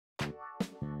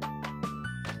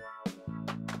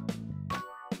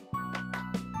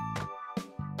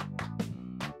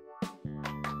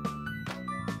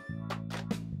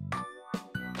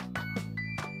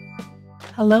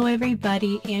Hello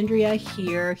everybody, Andrea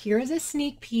here. Here is a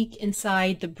sneak peek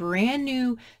inside the brand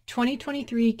new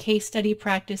 2023 case study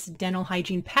practice dental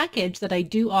hygiene package that I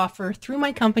do offer through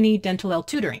my company Dentalelle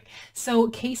Tutoring. So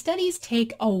case studies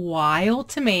take a while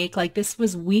to make, like this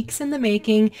was weeks in the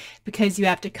making because you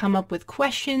have to come up with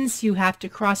questions, you have to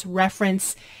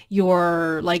cross-reference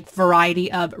your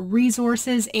variety of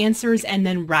resources, answers, and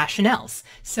then rationales.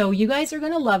 So you guys are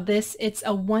going to love this. It's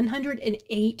a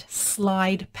 108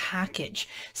 slide package.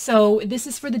 So this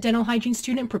is for the dental hygiene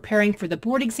student preparing for the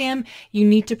board exam. You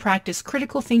need to practice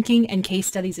critical thinking, and case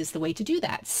studies is the way to do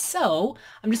that. So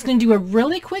I'm just going to do a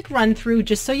really quick run through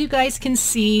just so you guys can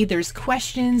see there's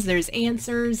questions, there's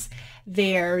answers,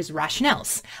 there's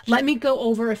rationales. Let me go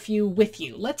over a few with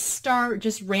you. Let's start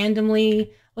just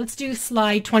randomly. Let's do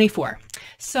slide 24.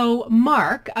 So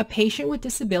Mark, a patient with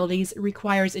disabilities,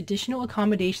 requires additional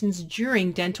accommodations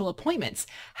during dental appointments.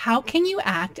 How can you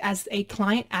act as a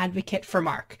client advocate for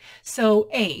Mark? So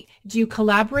A, do you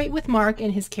collaborate with Mark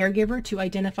and his caregiver to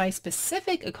identify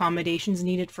specific accommodations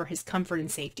needed for his comfort and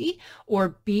safety?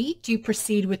 Or B, do you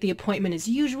proceed with the appointment as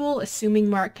usual, assuming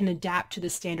Mark can adapt to the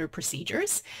standard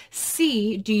procedures?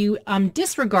 C, do you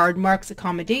disregard Mark's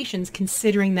accommodations,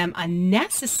 considering them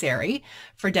unnecessary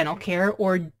for dental care?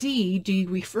 Or D, do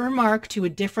you refer Mark to a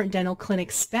different dental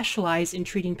clinic specialized in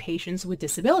treating patients with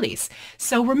disabilities?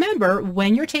 So remember,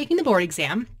 when you're taking the board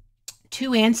exam,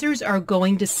 two answers are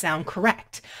going to sound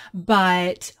correct,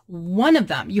 but one of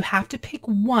them, you have to pick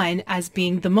one as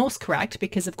being the most correct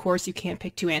because of course you can't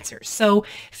pick two answers. So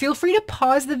feel free to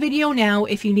pause the video now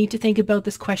if you need to think about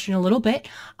this question a little bit.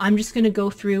 I'm just going to go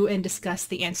through and discuss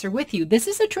the answer with you. This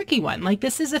is a tricky one,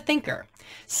 this is a thinker.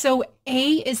 So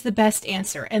A is the best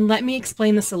answer, and let me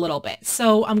explain this a little bit.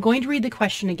 So I'm going to read the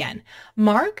question again.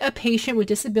 Mark, a patient with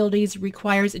disabilities,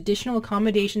 requires additional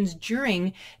accommodations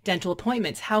during dental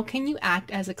appointments. How can you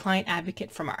act as a client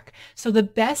advocate for Mark? So the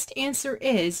best answer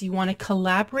is you want to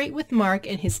collaborate with Mark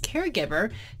and his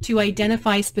caregiver to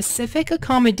identify specific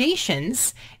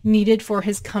accommodations needed for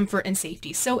his comfort and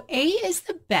safety. So A is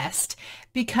the best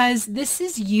because this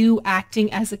is you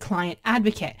acting as a client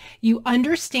advocate. You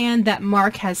understand that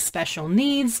Mark has special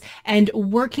needs, and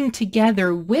working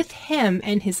together with him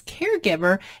and his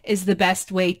caregiver is the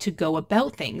best way to go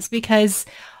about things, because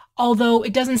although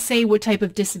it doesn't say what type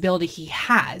of disability he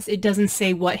has, it doesn't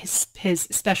say what his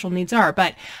special needs are.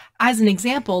 But as an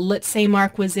example, let's say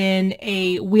Mark was in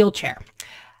a wheelchair.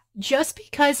 Just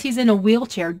because he's in a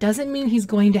wheelchair doesn't mean he's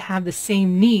going to have the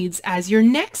same needs as your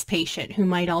next patient who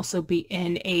might also be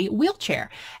in a wheelchair.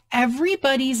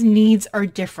 Everybody's needs are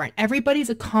different. Everybody's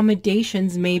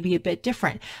accommodations may be a bit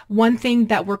different. One thing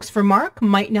that works for Mark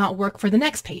might not work for the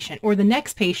next patient, or the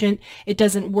next patient, it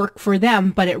doesn't work for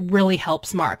them, but it really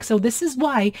helps Mark. So this is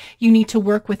why you need to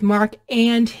work with Mark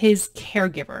and his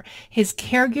caregiver. His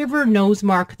caregiver knows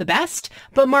Mark the best,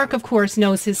 but Mark, of course,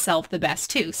 knows himself the best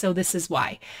too. So this is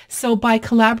why. So by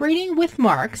collaborating with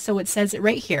Mark, so it says it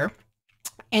right here,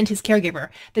 and his caregiver,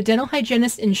 the dental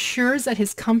hygienist ensures that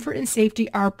his comfort and safety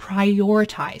are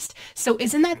prioritized. So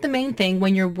isn't that the main thing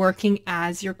when you're working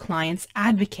as your client's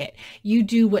advocate? You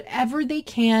do whatever they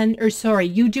can,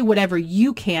 you do whatever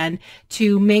you can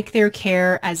to make their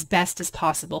care as best as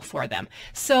possible for them.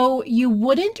 So you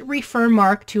wouldn't refer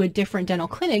Mark to a different dental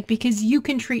clinic because you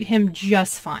can treat him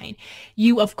just fine.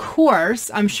 You, of course,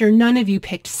 I'm sure none of you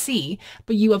picked C,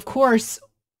 but you, of course,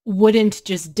 wouldn't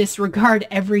just disregard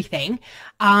everything,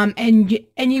 and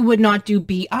you would not do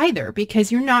B either,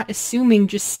 because you're not assuming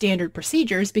just standard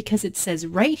procedures, because it says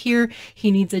right here he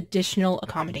needs additional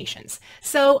accommodations.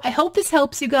 So I hope this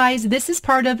helps you guys. This is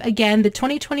part of, again, the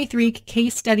 2023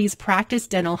 Case Studies Practice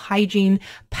Dental Hygiene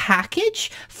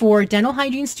package for dental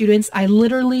hygiene students. I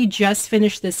literally just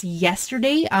finished this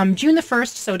yesterday, June the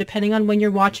 1st, so depending on when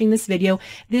you're watching this video,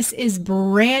 this is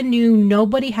brand new.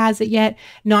 Nobody has it yet,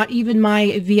 not even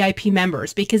my VIP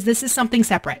members, because this is something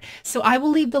separate. So I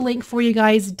will leave the link for you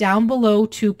guys down below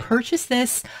to purchase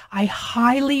this. I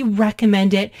highly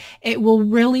recommend it. It will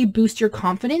really boost your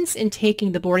confidence in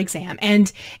taking the board exam,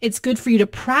 and it's good for you to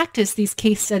practice these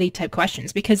case study type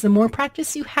questions, because the more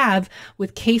practice you have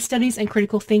with case studies and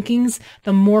critical thinkings,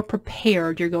 the more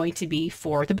prepared you're going to be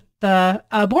for the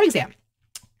board exam.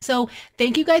 So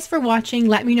thank you guys for watching.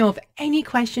 Let me know of any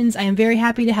questions. I am very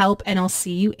happy to help, and I'll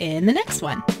see you in the next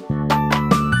one.